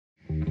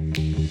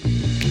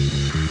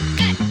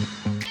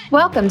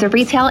Welcome to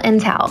Retail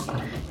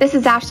Intel. This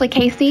is Ashley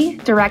Casey,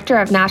 Director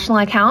of National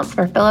Accounts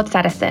for Phillips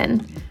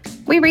Edison.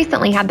 We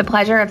recently had the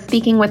pleasure of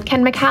speaking with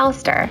Ken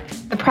McAllister,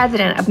 the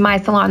president of My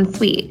Salon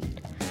Suite.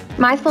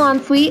 My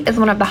Salon Suite is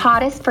one of the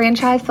hottest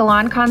franchise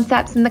salon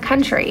concepts in the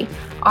country,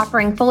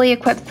 offering fully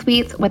equipped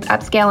suites with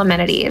upscale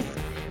amenities.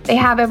 They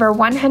have over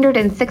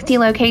 160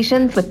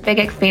 locations with big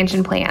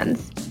expansion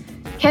plans.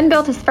 Ken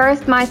built his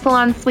first My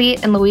Salon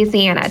Suite in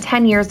Louisiana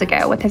 10 years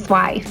ago with his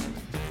wife.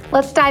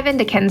 Let's dive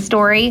into Ken's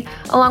story,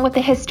 along with the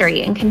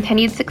history and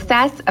continued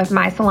success of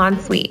My Salon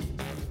Suite.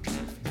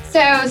 So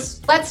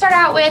let's start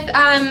out with,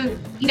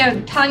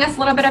 telling us a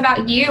little bit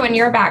about you and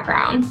your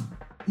background.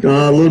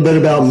 A little bit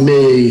about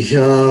me.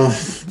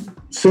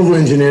 Civil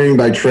engineering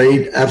by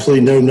trade.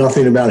 Absolutely know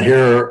nothing about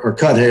hair or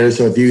cut hair.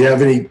 So if you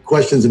have any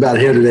questions about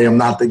hair today, I'm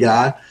not the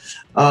guy.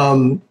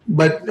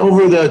 But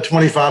over the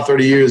 25,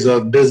 30 years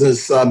of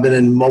business, I've been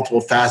in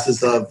multiple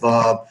facets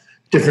of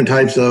different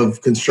types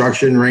of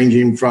construction,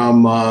 ranging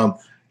from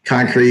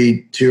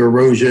concrete to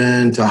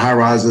erosion to high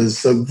rises.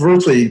 So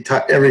virtually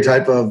every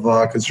type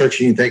of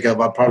construction you think of,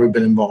 I've probably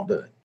been involved in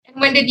it.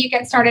 And when did you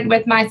get started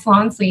with My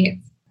Salon Suite?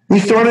 We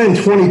started in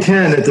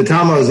 2010. At the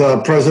time, I was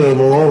president of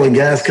an oil and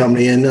gas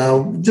company.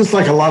 And just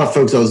like a lot of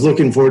folks, I was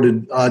looking for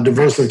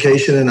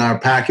diversification in our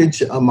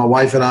package, my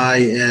wife and I,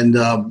 and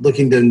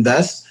looking to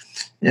invest.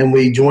 And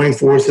we joined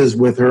forces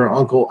with her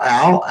uncle,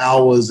 Al.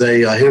 Al was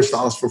a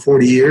hairstylist for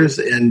 40 years.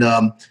 And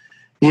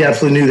he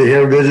absolutely knew the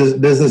hair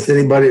business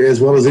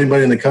as well as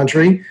anybody in the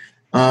country.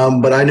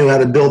 But I knew how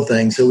to build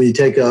things. So we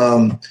take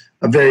a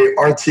very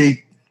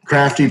artsy,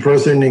 crafty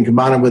person and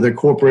combine it with a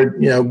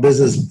corporate,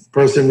 business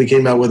person. We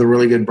came out with a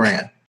really good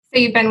brand. So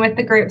you've been with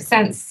the group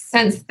since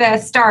the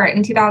start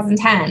in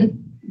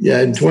 2010. Yeah,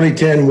 in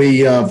 2010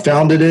 we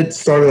founded it.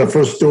 Started our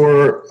first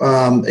store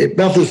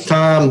about this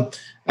time.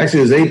 Actually,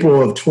 it was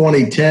April of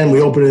 2010.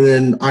 We opened it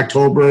in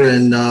October,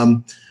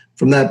 and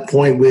from that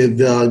point, we've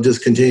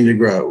just continued to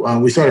grow.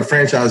 We started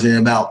franchising in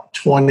about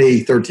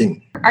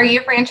 2013. Are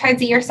you a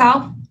franchisee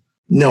yourself?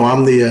 No,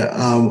 I'm the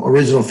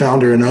original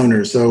founder and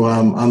owner. So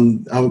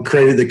I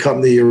created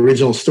the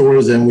original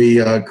stores, and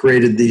we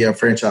created the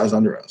franchise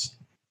under us.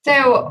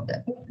 So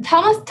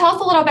tell us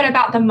a little bit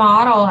about the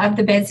model of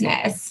the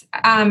business.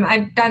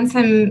 I've done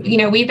some,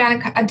 we've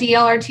done a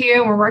deal or two,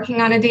 and we're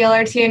working on a deal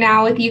or two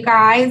now with you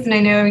guys. And I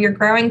know you're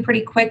growing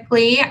pretty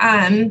quickly.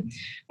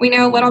 We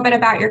know a little bit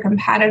about your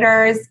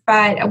competitors,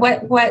 but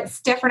what's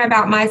different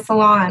about My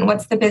Salon?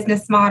 What's the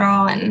business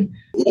model? And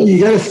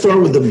you got to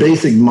start with the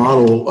basic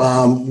model.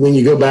 When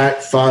you go back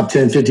 5,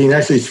 10, 15,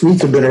 actually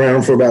suites have been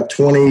around for about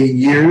 20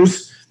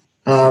 years,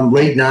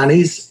 late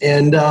 90s.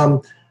 And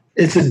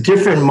it's a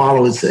different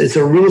model. It's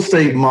a real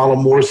estate model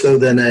more so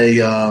than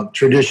a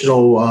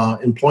traditional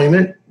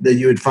employment that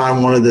you would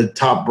find one of the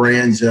top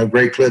brands,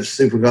 Great Clips,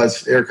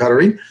 Supercuts, Air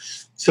Cuttery.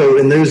 So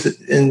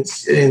in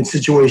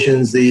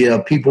situations,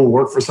 the people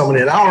work for someone.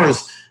 In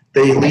ours,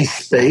 they lease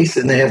space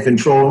and they have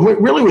control.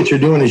 And really what you're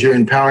doing is you're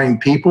empowering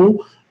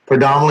people,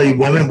 predominantly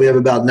women. We have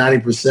about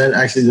 90%.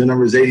 Actually, the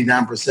number is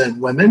 89%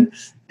 women.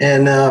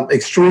 And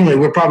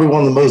we're probably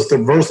one of the most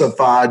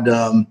diversified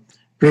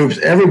groups.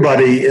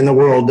 Everybody in the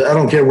world, I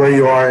don't care where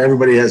you are,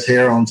 everybody has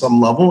hair on some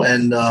level.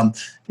 And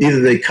either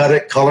they cut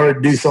it, color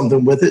it, do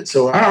something with it.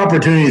 So our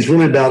opportunity is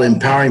really about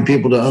empowering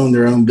people to own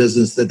their own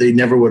business that they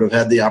never would have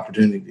had the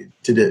opportunity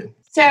to do.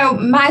 So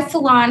My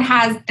Salon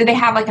do they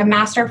have like a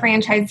master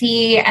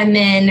franchisee, and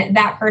then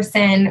that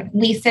person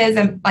leases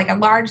a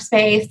large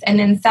space and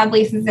then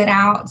subleases it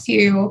out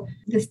to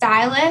the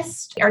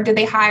stylist? Or do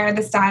they hire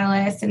the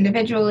stylist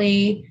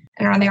individually?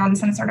 And are they on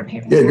some sort of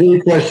payment? Yeah,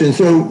 good question.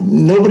 So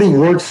nobody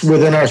works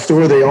within our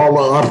store. They all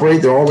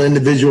operate. They're all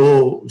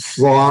individual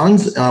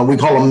salons. We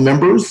call them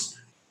members.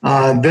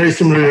 Very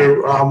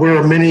similar. We're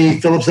a mini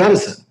Phillips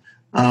Edison.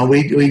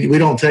 We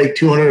don't take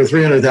 200 or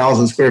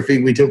 300,000 square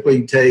feet. We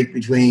typically take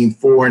between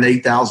 4,000 and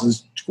 8,000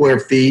 square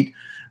feet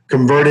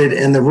converted,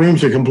 and the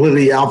rooms are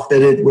completely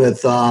outfitted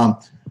with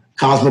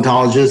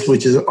cosmetologists,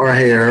 which is our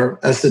hair,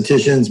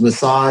 estheticians,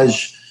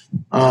 massage,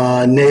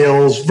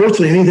 nails,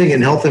 virtually anything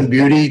in health and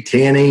beauty,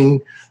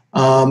 tanning,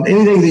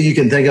 anything that you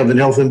can think of in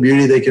health and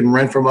beauty, they can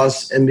rent from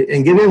us and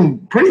get in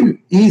pretty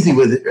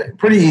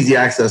easy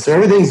access. So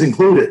everything's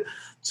included.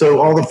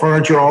 So all the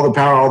furniture, all the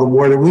power, all the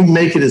water, we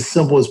make it as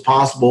simple as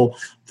possible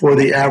for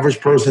the average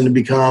person to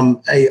become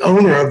a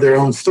owner of their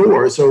own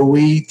store. So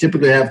we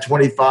typically have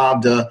 25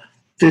 to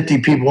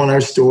 50 people in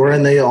our store,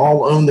 and they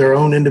all own their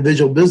own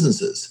individual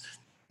businesses.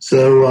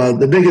 So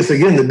the biggest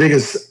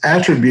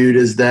attribute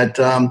is that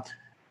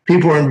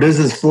people are in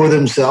business for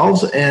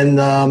themselves, and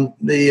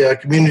the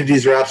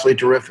communities are absolutely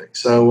terrific.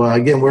 So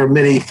again, we're a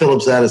mini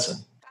Phillips Edison.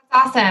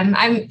 That's awesome.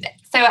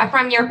 So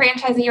from your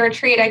franchisee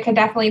retreat, I could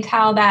definitely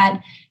tell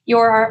that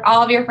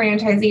all of your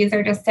franchisees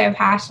are just so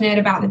passionate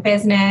about the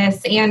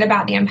business and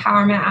about the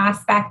empowerment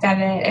aspect of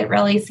it. It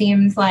really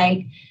seems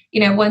like,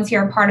 once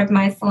you're a part of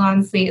My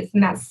Salon Suites,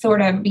 and that's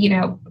sort of,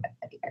 your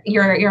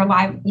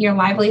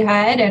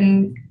livelihood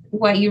and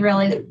what you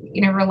really,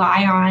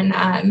 rely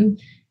on.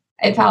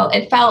 it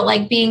felt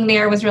like being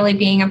there was really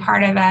being a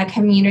part of a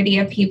community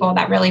of people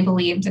that really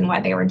believed in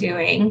what they were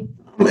doing.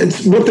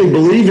 It's what they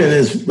believe in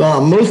is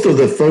most of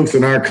the folks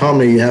in our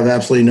company have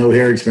absolutely no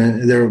hair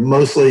experience. They're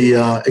mostly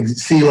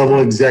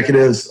C-level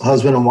executives,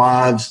 husband and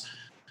wives,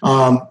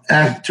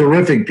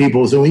 terrific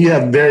people. So when you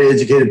have very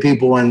educated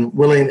people and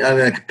willing and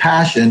a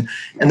passion,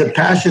 and the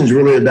passion is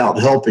really about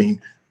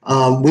helping.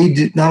 We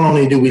do, not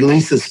only do we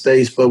lease the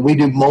space, but we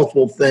do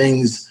multiple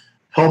things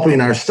helping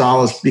our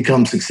stylists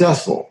become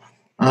successful.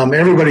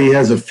 Everybody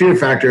has a fear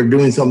factor of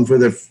doing something for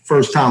the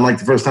first time, like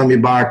the first time you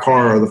buy a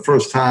car or the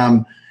first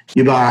time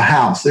you buy a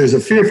house. There's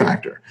a fear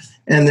factor.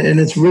 And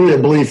it's really a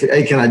belief,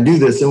 hey, can I do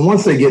this? And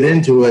once they get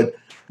into it,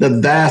 the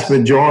vast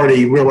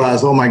majority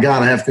realize, oh my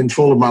God, I have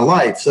control of my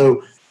life.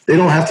 So they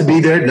don't have to be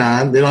there at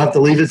 9. They don't have to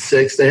leave at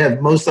 6.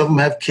 Most of them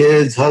have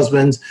kids,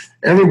 husbands.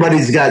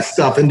 Everybody's got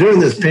stuff. And during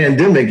this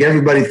pandemic,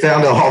 everybody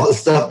found out all the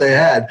stuff they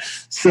had.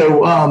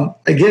 So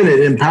again,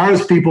 it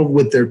empowers people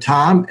with their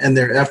time and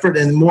their effort.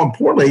 And more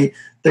importantly,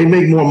 they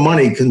make more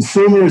money.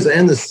 Consumers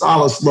and the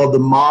stylists love the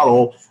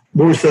model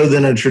more so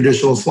than a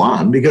traditional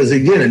salon, because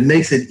again, it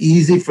makes it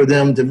easy for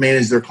them to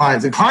manage their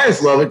clients. The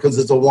clients love it because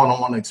it's a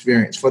one-on-one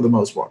experience for the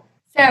most part.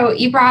 So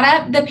you brought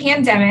up the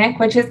pandemic,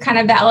 which is kind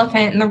of the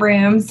elephant in the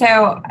room.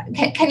 So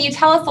can you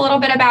tell us a little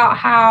bit about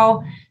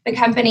how the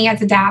company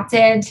has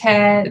adapted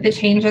to the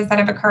changes that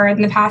have occurred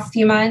in the past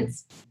few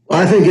months?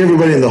 Well, I think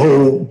everybody in the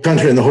whole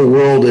country and the whole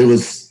world,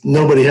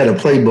 nobody had a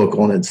playbook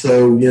on it.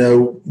 So,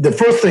 the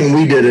first thing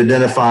we did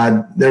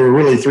identified, there were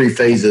really 3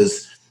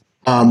 phases.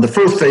 The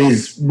first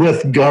phase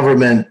with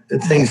government,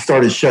 things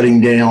started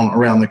shutting down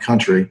around the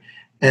country.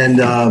 And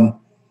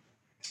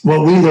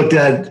what we looked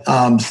at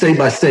state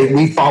by state,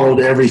 we followed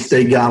every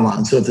state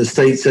guideline. So if the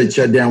state said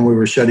shut down, we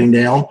were shutting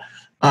down.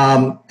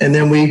 And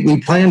then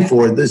we planned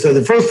for it. So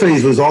the first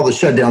phase was all the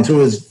shutdown. So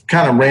it was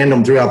kind of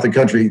random throughout the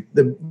country.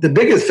 The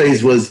biggest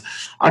phase was,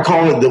 I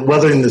call it the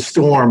weathering the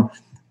storm.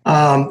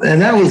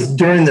 And that was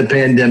during the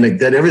pandemic,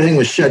 that everything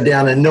was shut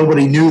down and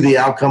nobody knew the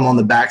outcome on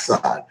the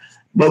backside.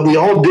 But we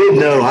all did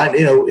know,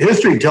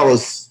 history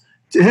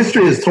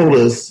has told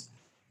us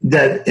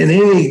that in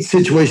any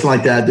situation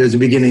like that, there's a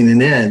beginning and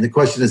an end. The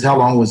question is, how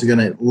long was it going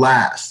to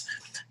last?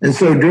 And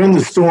so during the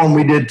storm,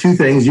 we did 2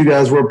 things. You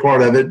guys were a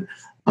part of it.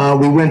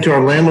 We went to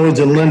our landlords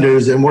and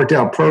lenders and worked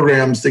out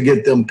programs to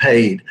get them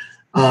paid.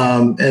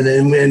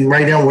 And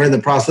right now we're in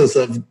the process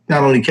of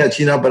not only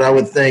catching up, but I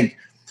would think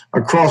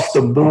across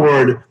the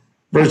board,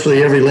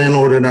 virtually every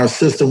landlord in our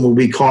system will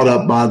be caught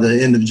up by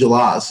the end of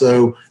July.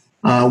 So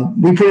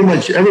we pretty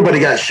much, everybody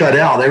got shut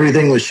out.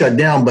 Everything was shut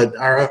down, but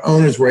our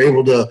owners were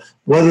able to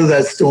weather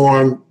that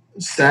storm,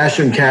 stash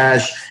some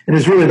cash, and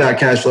it's really about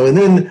cash flow. And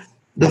then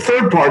the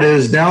third part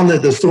is, now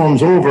that the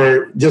storm's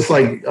over, just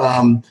like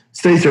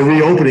states are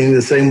reopening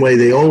the same way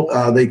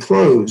they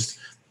closed.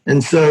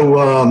 And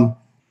so,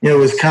 it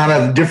was kind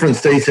of different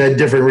states had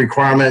different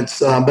requirements,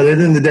 but at the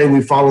end of the day,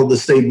 we followed the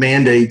state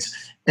mandates.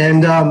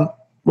 And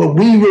what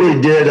we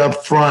really did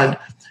up front,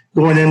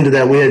 going into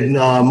that, we had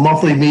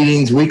monthly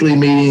meetings, weekly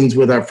meetings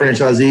with our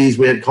franchisees.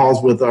 We had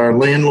calls with our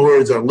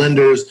landlords, our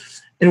lenders.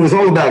 And it was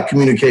all about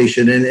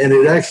communication. And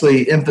it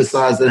actually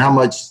emphasized that how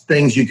much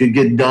things you could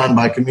get done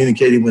by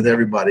communicating with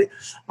everybody.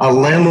 Our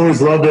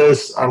landlords loved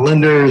us. Our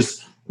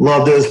lenders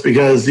loved us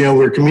because,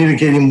 we're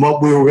communicating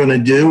what we were going to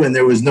do, and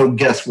there was no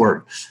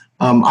guesswork.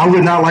 I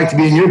would not like to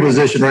be in your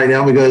position right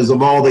now because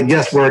of all the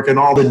guesswork and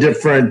all the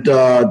different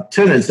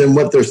tenants and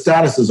what their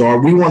statuses are.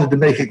 We wanted to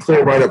make it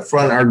clear right up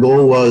front. Our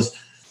goal was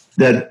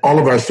that all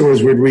of our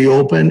stores would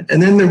reopen.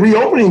 And then the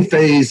reopening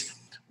phase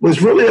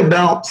was really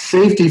about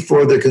safety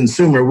for the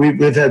consumer.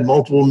 We've had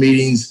multiple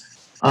meetings,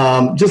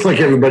 just like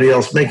everybody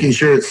else, making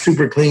sure it's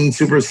super clean,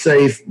 super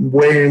safe,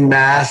 wearing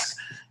masks,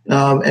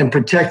 and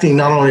protecting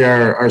not only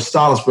our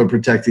stylists, but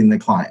protecting the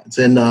clients.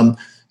 And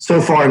so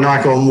far,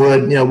 knock on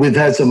wood, we've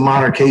had some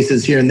minor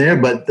cases here and there,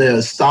 but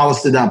the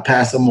stylists did not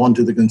pass them on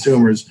to the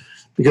consumers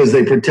because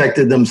they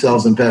protected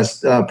themselves and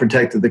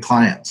protected the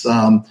clients.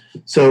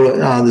 So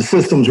the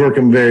system's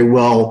working very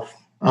well.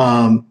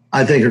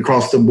 I think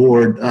across the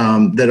board,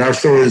 that our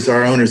stores,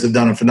 our owners have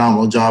done a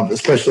phenomenal job,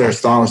 especially our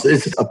stylists.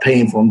 It's a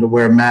pain for them to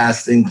wear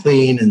masks and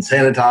clean and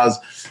sanitize,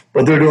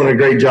 but they're doing a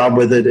great job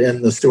with it,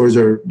 and the stores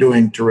are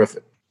doing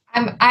terrific.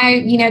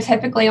 I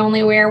typically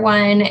only wear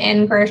one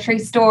in grocery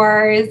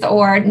stores,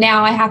 or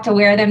now I have to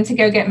wear them to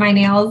go get my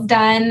nails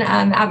done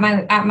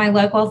at my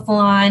local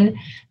salon.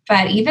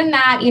 But even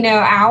that,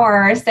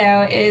 hour or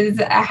so is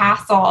a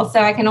hassle.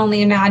 So I can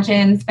only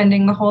imagine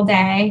spending the whole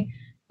day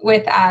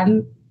with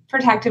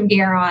protective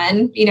gear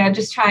on,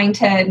 just trying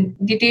to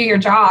do your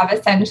job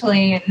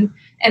essentially,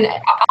 and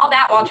all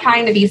that while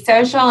trying to be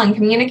social and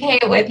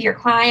communicate with your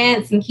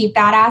clients and keep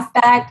that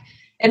aspect.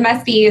 It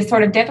must be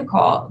sort of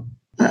difficult.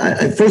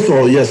 First of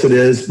all, yes, it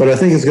is, but I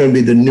think it's going to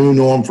be the new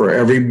norm for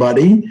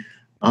everybody.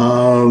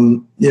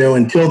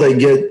 Until they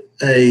get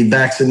a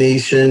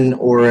vaccination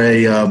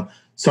or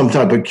some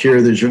type of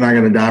cure that you're not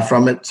going to die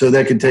from it. So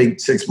that could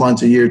take 6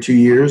 months, a year, 2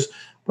 years,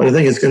 but I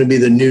think it's going to be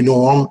the new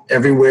norm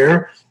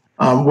everywhere.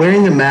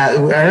 Wearing the mask,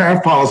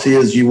 our policy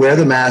is you wear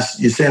the mask,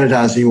 you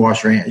sanitize, and you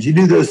wash your hands. You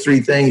do those three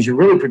things, you're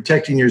really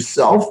protecting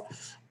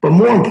yourself, but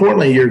more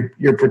importantly,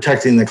 you're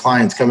protecting the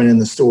clients coming in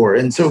the store.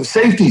 And so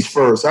safety's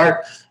first.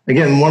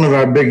 Again, one of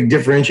our big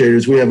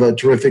differentiators, we have a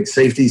terrific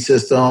safety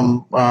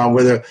system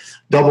with a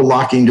double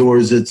locking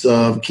doors. It's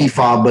a key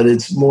fob, but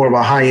it's more of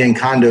a high-end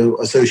condo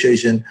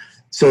association.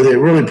 So that it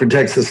really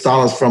protects the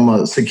stylist from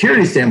a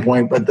security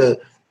standpoint, but the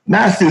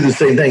masks do the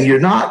same thing. You're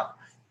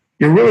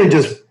really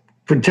just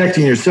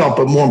protecting yourself,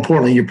 but more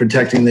importantly, you're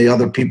protecting the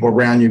other people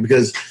around you,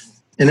 because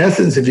in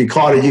essence, if you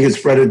caught it, you could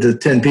spread it to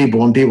 10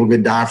 people and people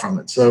could die from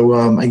it.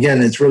 So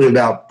again, it's really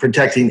about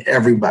protecting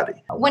everybody.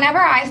 Whenever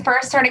I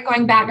first started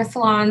going back to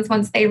salons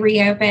once they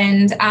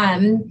reopened,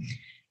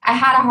 I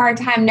had a hard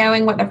time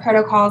knowing what the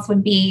protocols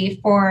would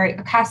be for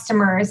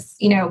customers.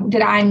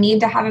 Did I need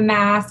to have a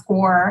mask,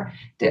 or,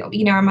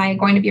 am I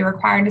going to be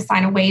required to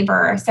sign a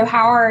waiver? So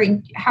how are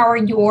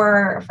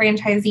your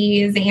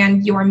franchisees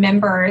and your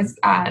members,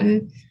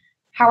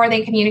 how are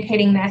they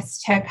communicating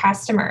this to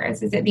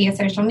customers? Is it via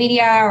social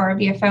media or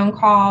via phone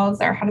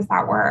calls, or how does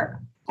that work?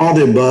 All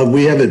the above.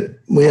 We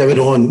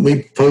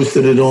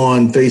posted it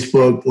on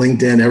Facebook,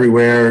 LinkedIn,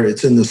 everywhere.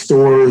 It's in the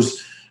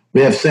stores. We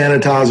have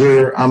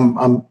sanitizer.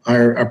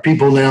 Our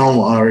people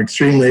now are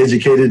extremely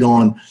educated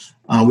on.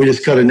 We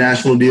just cut a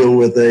national deal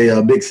with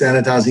a big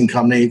sanitizing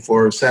company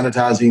for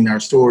sanitizing our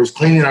stores,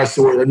 cleaning our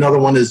stores. Another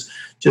one is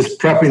just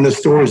prepping the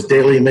stores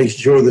daily and making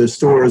sure the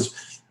stores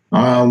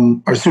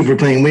are super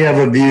clean. We have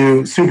a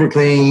view, super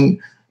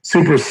clean,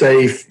 super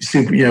safe,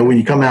 when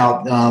you come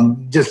out,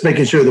 just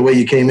making sure the way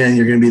you came in,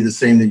 you're going to be the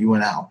same that you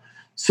went out.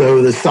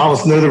 So the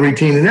stylists know the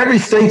routine, and every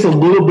state's a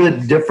little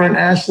bit different,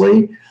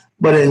 Ashley.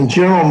 But in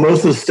general,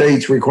 most of the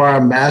states require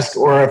a mask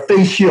or a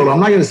face shield.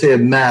 I'm not going to say a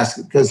mask,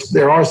 because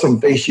there are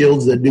some face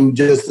shields that do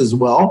just as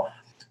well.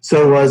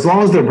 So as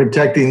long as they're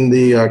protecting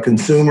the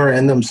consumer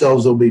and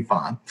themselves, they'll be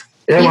fine.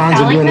 Airlines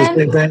are doing the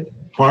same thing.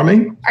 Pardon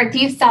me? Or do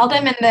you sell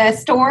them in the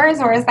stores,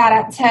 or is that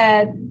up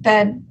to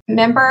the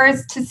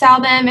members to sell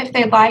them if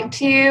they'd like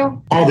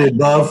to? All the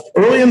above.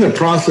 Early in the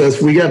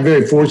process, we got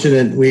very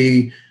fortunate.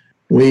 We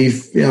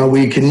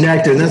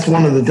connected, and that's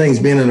one of the things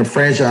being in a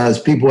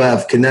franchise. People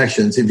have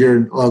connections. If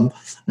you're an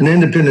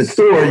independent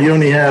store, you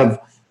only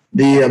have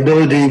the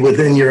ability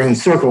within your own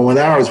circle. With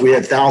ours, we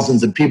had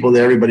thousands of people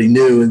that everybody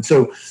knew, and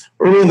so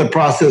early in the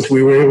process,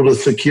 we were able to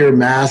secure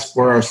masks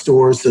for our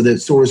stores so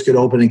that stores could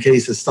open in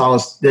case a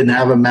stylist didn't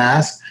have a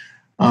mask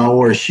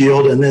or a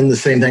shield. And then the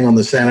same thing on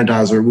the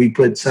sanitizer. We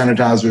put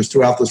sanitizers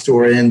throughout the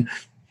store, and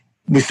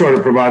we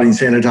started providing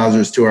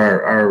sanitizers to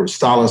our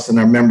stylists and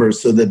our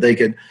members so that they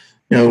could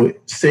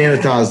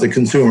sanitize the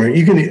consumer.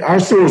 Our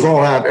stores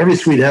all have, every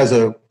suite has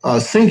a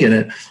sink in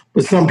it,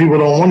 but some people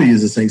don't want to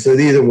use the sink. So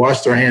they either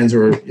wash their hands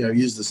or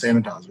use the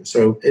sanitizer.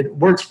 So it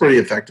works pretty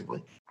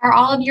effectively. Are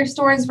all of your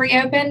stores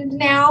reopened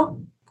now?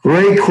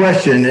 Great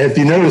question. If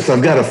you notice,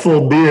 I've got a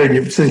full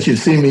beard since you've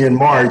seen me in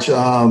March.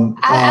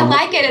 I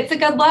like it. It's a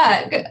good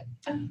look.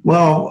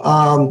 Well,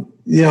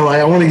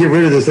 I want to get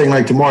rid of this thing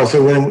like tomorrow.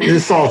 So when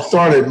this all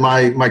started,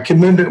 my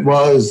commitment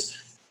was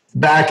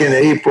back in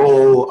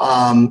April,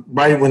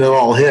 right when it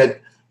all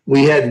hit.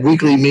 We had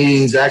weekly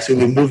meetings.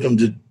 Actually, we moved them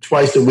to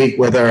twice a week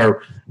with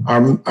our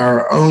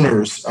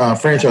owners,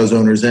 franchise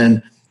owners,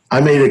 and I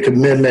made a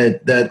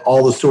commitment that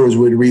all the stores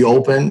would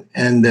reopen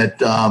and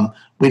that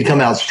we'd come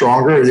out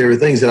stronger. There were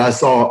things that I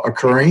saw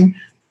occurring.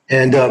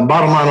 And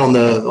bottom line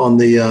on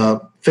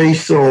the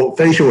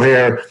facial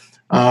hair,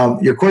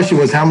 your question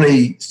was how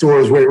many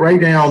stores were right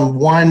now?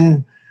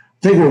 I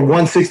think we're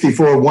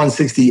 164,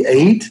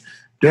 168.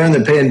 During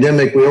the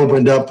pandemic, we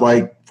opened up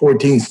like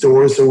 14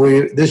 stores.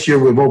 So this year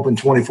we've opened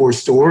 24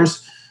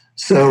 stores.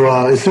 So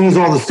as soon as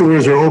all the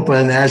stores are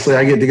open, Ashley,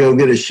 I get to go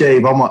get a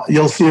shave.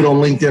 You'll see it on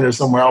LinkedIn or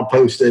somewhere. I'll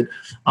post it.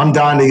 I'm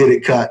dying to get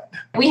it cut.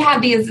 We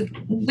have these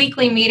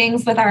weekly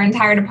meetings with our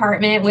entire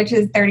department, which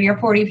is 30 or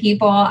 40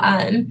 people.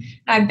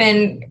 I've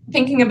been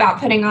thinking about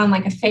putting on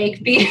like a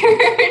fake beard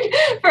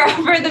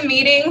for the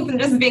meetings and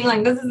just being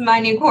like, this is my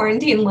new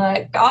quarantine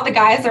look. All the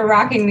guys are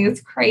rocking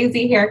these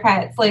crazy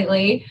haircuts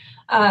lately.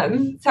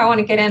 So I want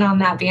to get in on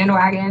that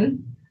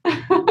bandwagon.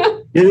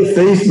 Get a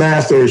face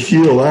mask or a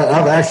shield.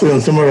 I've actually,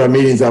 on some of our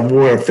meetings, I've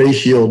wore a face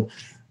shield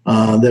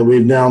that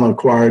we've now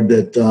acquired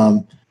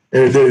that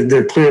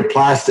they're clear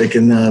plastic,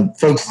 and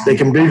folks, they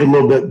can breathe a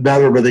little bit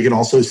better, but they can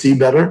also see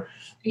better.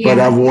 Yeah.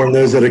 But I've worn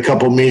those at a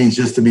couple meetings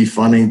just to be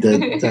funny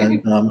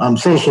that I'm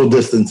social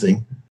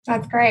distancing.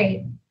 That's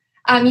great.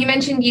 You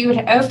mentioned you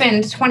had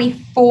opened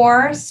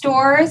 24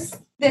 stores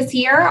this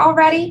year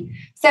already.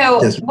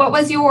 So yes. What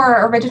was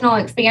your original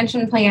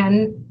expansion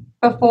plan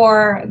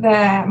before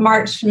the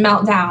March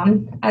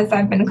meltdown, as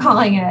I've been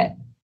calling it?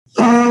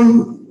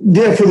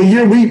 For the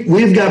year,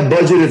 we've got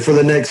budgeted for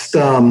the next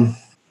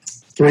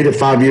 3 to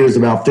 5 years,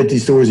 about 50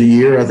 stores a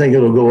year. I think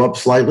it'll go up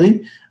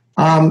slightly.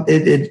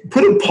 It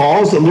put a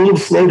pause, a little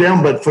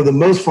slowdown, but for the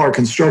most part,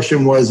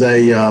 construction was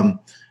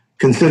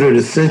considered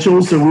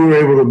essential. So we were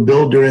able to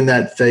build during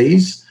that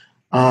phase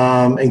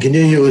and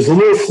continue. It was a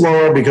little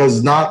slower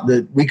because not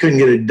that we couldn't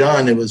get it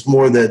done. It was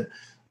more that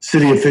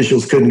city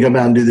officials couldn't come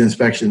out and do the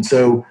inspection.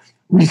 So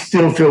we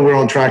still feel we're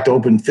on track to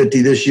open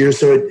 50 this year.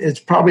 So it's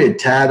probably a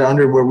tad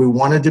under where we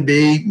wanted to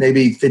be,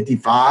 maybe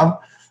 55.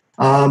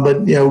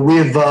 But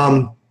we've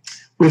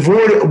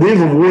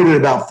awarded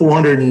about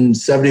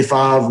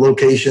 475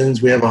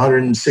 locations. We have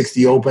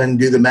 160 open.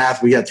 Do the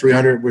math. We got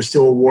 300. We're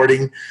still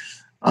awarding.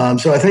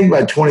 So I think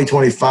by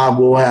 2025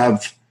 we'll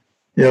have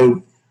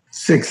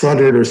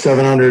 600 or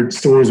 700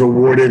 stores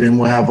awarded, and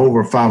we'll have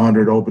over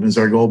 500 open is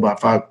our goal by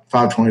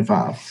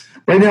 525.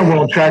 Right now, we're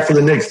on track for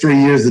the next 3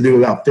 years to do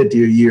about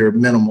 50 a year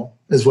minimal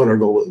is what our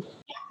goal is.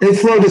 It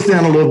slowed us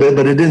down a little bit,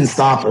 but it didn't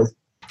stop us.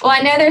 Well,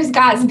 I know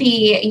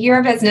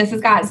your business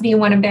has got to be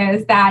one of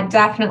those that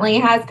definitely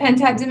has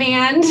pent-up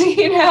demand.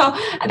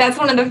 That's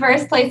one of the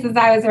first places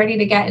I was ready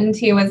to get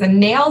into was a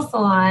nail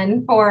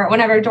salon for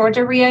whenever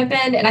Georgia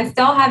reopened. And I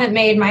still haven't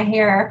made my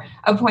hair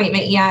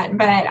appointment yet,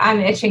 but I'm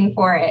itching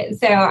for it.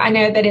 So I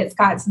know that it's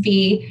got to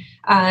be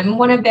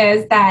one of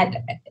those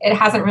that it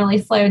hasn't really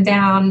slowed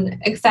down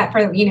except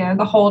for,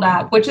 the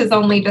holdup, which has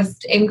only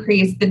just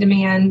increased the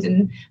demand.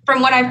 And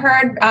from what I've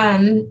heard, I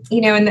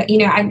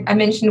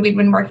mentioned we've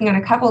been working on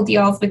a couple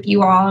deals with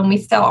you all, and we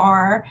still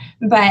are,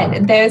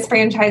 but those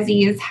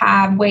franchisees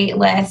have wait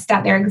lists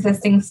at their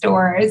existing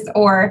stores,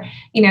 or,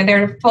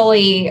 they're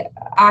fully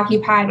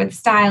occupied with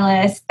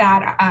stylists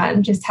that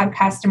just have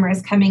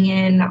customers coming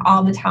in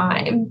all the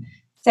time.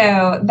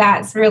 So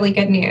that's really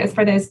good news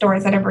for those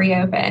stores that have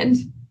reopened.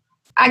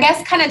 I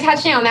guess kind of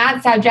touching on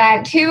that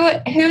subject,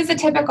 who's a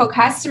typical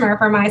customer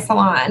for My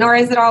Salon, or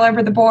is it all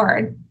over the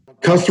board?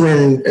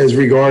 Customer as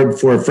regard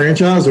for a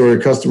franchise, or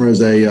a customer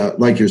as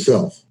like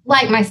yourself?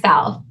 Like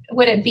myself.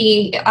 Would it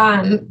be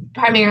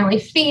primarily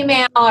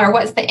female, or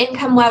what's the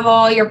income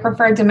level, your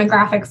preferred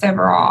demographics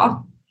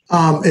overall?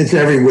 It's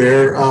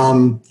everywhere.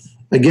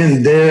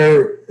 Again,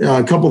 there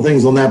a couple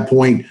things on that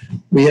point.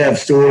 We have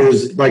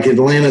stores, like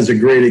Atlanta is a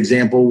great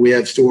example. We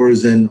have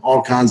stores in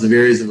all kinds of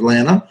areas of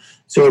Atlanta.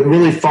 So it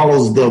really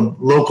follows the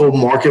local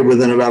market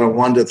within about a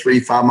 1 to 3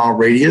 5-mile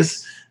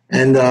radius.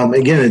 And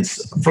again,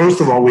 it's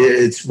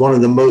one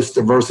of the most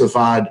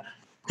diversified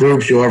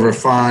groups you'll ever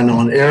find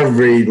on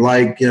every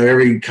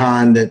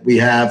kind that we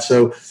have.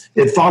 So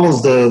it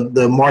follows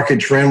the market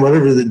trend,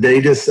 whatever the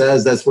data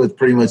says. That's what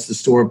pretty much the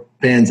store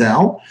pans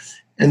out.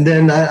 And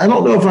then I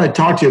don't know if I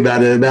talked to you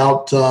about it,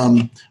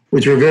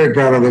 which we're very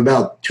proud of.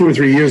 About 2 or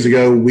 3 years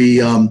ago,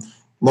 we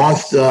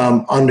launched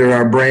under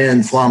our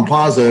brand Salon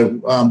Plaza.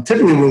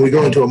 Typically, when we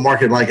go into a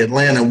market like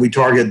Atlanta, we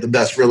target the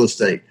best real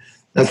estate.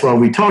 That's why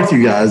we talk to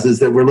you guys, is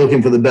that we're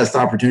looking for the best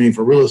opportunity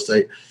for real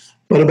estate.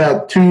 But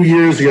about 3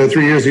 years ago,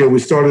 we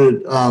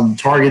started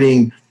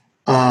targeting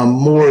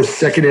more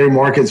secondary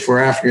markets for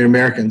African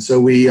Americans.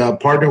 So we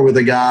partnered with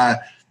a guy,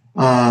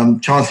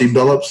 Chauncey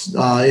Billups,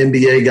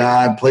 NBA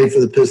guy, played for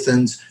the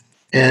Pistons,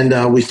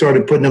 and we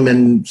started putting them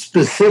in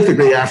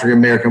specifically African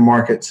American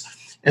markets.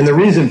 And the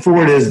reason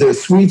for it is the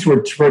suites were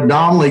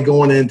predominantly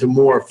going into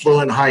more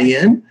affluent,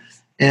 high-end,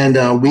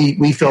 and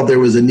we felt there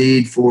was a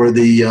need for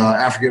the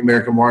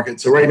African-American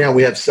market. So right now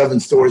we have 7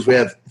 stores. We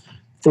have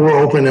 4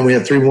 open, and we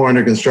have 3 more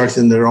under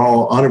construction that are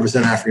all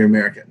 100%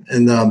 African-American.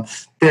 And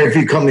very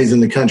few companies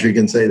in the country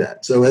can say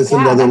that. So that's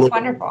another look.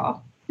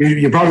 Wonderful.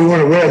 You probably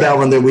weren't aware of that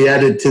one that we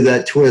added to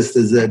that twist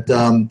is that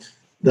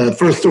the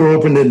first store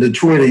opened in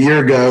Detroit a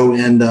year ago,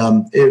 and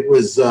it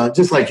was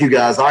just like you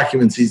guys,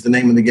 occupancy is the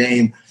name of the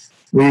game.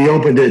 We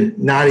opened at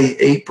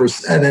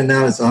 98%, and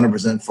now it's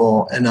 100%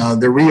 full. And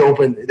they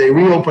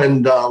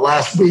reopened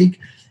last week,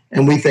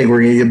 and we think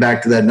we're going to get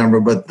back to that number.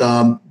 But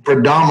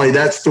predominantly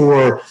that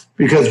store,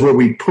 because where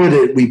we put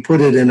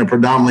it in a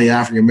predominantly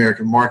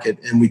African-American market,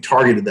 and we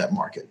targeted that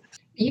market.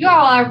 You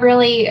all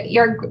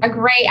you're a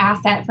great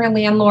asset for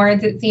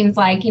landlords. It seems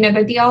like,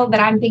 the deal that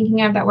I'm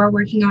thinking of that we're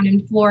working on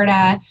in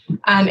Florida,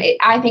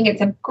 I think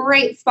it's a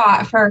great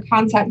spot for a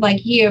concept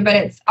like you, but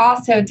it's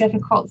also a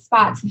difficult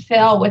spot to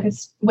fill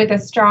with a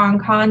strong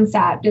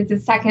concept. It's a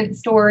second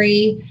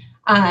story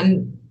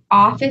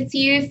office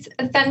use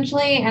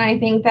essentially. And I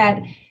think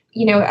that,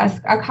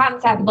 a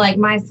concept like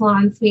My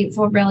Salon Suites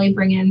will really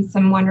bring in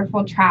some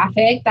wonderful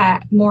traffic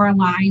that more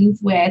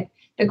aligns with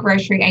the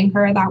grocery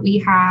anchor that we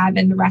have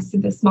and the rest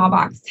of the small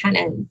box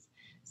tenants.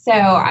 So,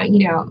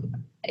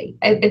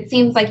 it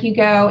seems like you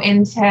go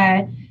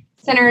into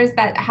centers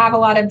that have a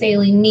lot of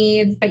daily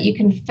needs, but you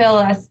can fill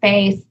a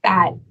space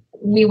that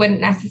we wouldn't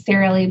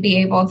necessarily be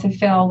able to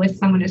fill with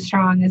someone as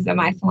strong as the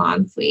My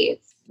Salon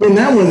Suites. And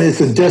that one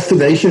is a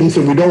destination,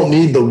 so we don't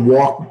need the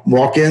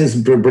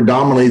walk-ins.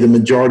 Predominantly, the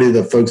majority of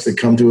the folks that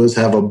come to us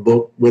have a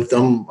book with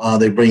them.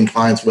 They bring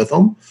clients with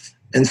them.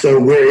 And so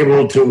we're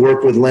able to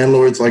work with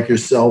landlords like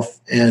yourself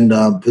and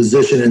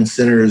position in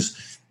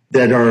centers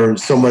that are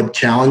somewhat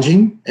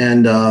challenging.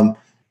 And,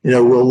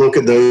 we'll look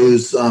at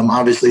those.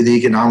 Obviously, the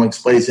economics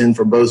plays in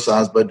for both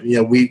sides, but,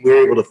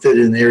 we're able to fit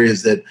in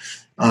areas that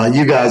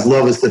you guys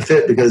love us to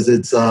fit because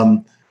it's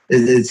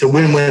a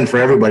win-win for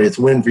everybody. It's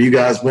a win for you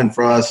guys, win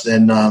for us.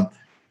 And, at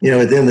the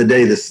end of the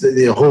day,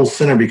 the whole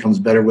center becomes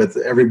better with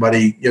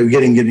everybody,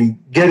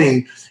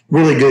 getting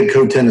really good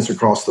co-tenants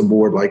across the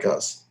board like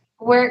us.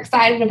 we're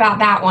excited about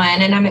that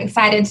one, and I'm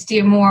excited to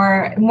do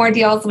more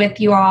deals with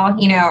you all,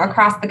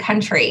 across the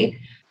country.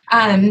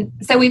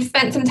 So we've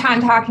spent some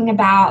time talking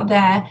about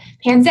the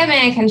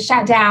pandemic and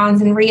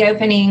shutdowns and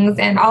reopenings,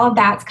 and all of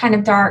that's kind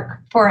of dark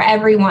for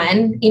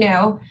everyone,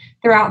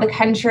 throughout the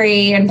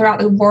country and throughout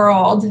the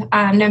world,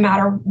 no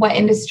matter what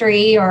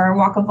industry or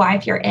walk of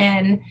life you're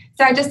in.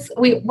 So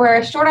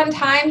we're short on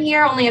time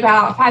here, only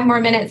about 5 more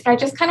minutes, but I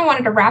just kind of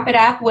wanted to wrap it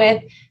up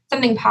with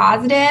something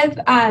positive.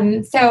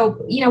 So,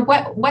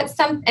 what's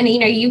and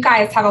you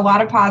guys have a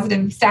lot of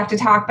positive stuff to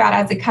talk about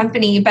as a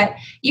company, but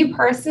you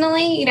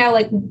personally,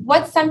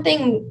 what's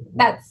something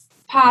that's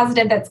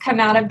positive that's come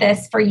out of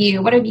this for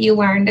you? What have you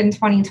learned in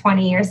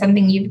 2020 or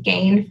something you've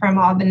gained from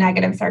all the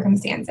negative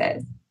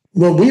circumstances?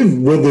 Well, what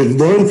we've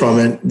learned from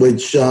it,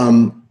 which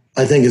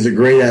I think is a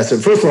great asset.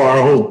 First of all,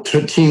 our whole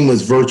team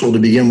was virtual to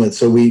begin with,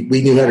 so we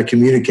knew how to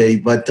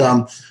communicate. But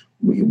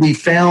we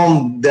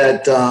found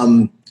that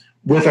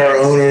with our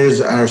owners,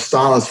 our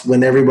stylists,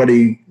 when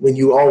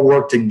you all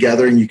work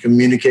together and you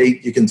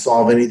communicate, you can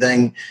solve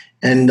anything.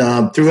 And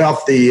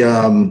throughout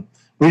the,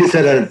 we just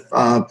had a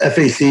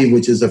FAC,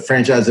 which is a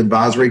franchise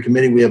advisory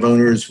committee. We have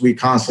owners. We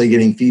constantly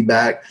getting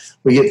feedback.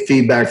 We get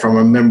feedback from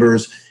our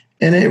members.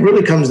 And it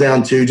really comes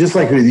down to, just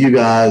like with you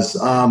guys,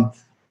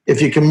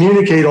 if you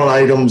communicate on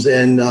items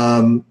and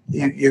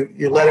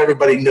you let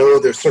everybody know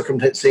their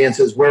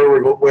circumstances, where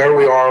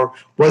we are,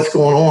 what's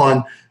going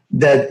on,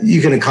 that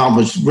you can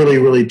accomplish really,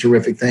 really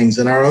terrific things.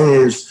 And our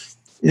owners,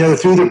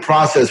 through the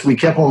process, we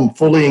kept them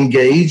fully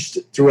engaged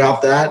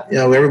throughout that.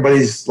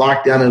 Everybody's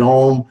locked down at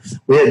home.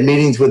 We had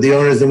meetings with the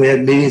owners and we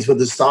had meetings with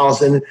the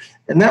stylists. And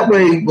that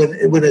way,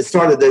 when it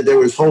started, there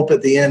was hope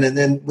at the end. And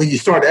then when you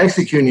start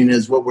executing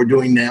is what we're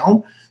doing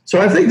now. So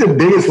I think the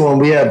biggest one,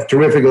 we have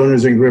terrific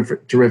owners and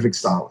terrific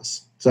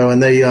stylists. So,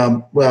 and they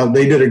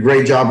did a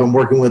great job in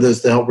working with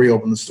us to help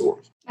reopen the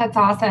stores. That's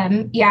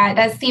awesome. Yeah, it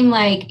does seem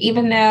like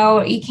even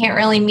though you can't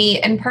really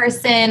meet in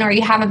person or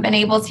you haven't been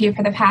able to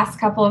for the past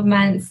couple of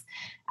months,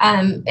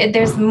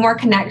 there's more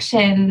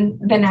connection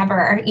than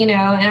ever, and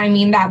I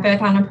mean that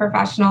both on a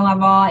professional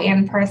level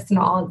and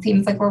personal. It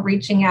seems like we're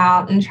reaching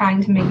out and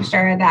trying to make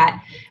sure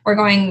that we're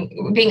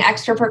being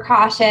extra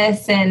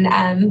precautious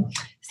and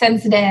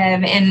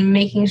sensitive and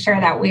making sure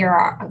that we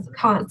are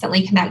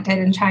constantly connected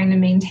and trying to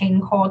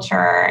maintain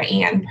culture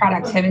and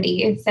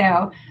productivity.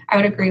 So I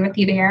would agree with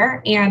you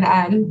there. And,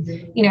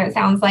 it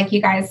sounds like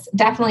you guys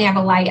definitely have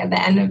a light at the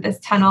end of this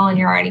tunnel and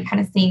you're already kind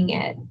of seeing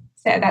it.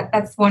 So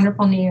that's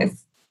wonderful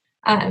news.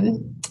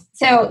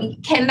 So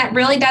Ken, that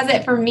really does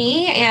it for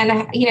me. And,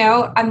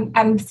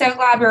 I'm so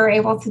glad we were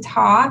able to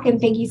talk,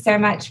 and thank you so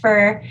much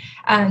for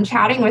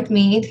chatting with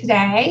me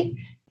today.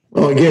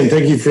 Well, again,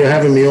 thank you for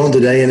having me on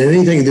today, and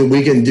anything that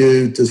we can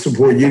do to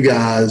support you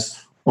guys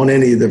on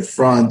any of the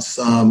fronts.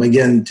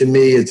 Again, to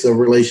me, it's a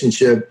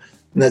relationship,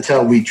 and that's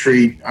how we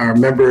treat our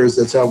members.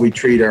 That's how we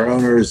treat our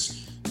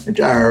owners,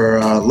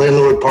 our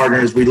landlord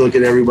partners. We look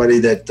at everybody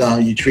that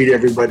you treat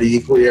everybody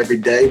equally every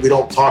day. We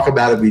don't talk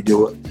about it, we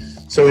do it.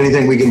 So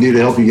anything we can do to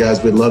help you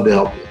guys, we'd love to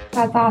help you.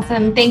 That's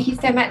awesome. Thank you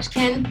so much,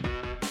 Ken.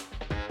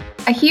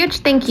 A huge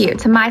thank you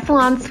to My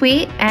Salon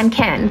Suite and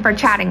Ken for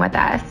chatting with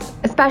us,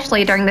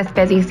 especially during this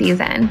busy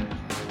season.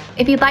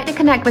 If you'd like to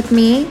connect with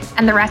me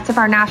and the rest of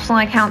our national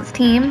accounts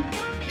team,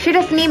 shoot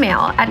us an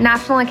email at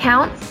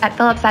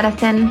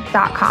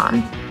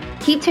nationalaccounts@phillipsedison.com.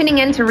 Keep tuning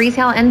in to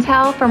Retail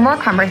Intel for more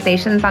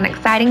conversations on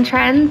exciting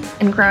trends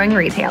and growing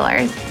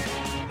retailers.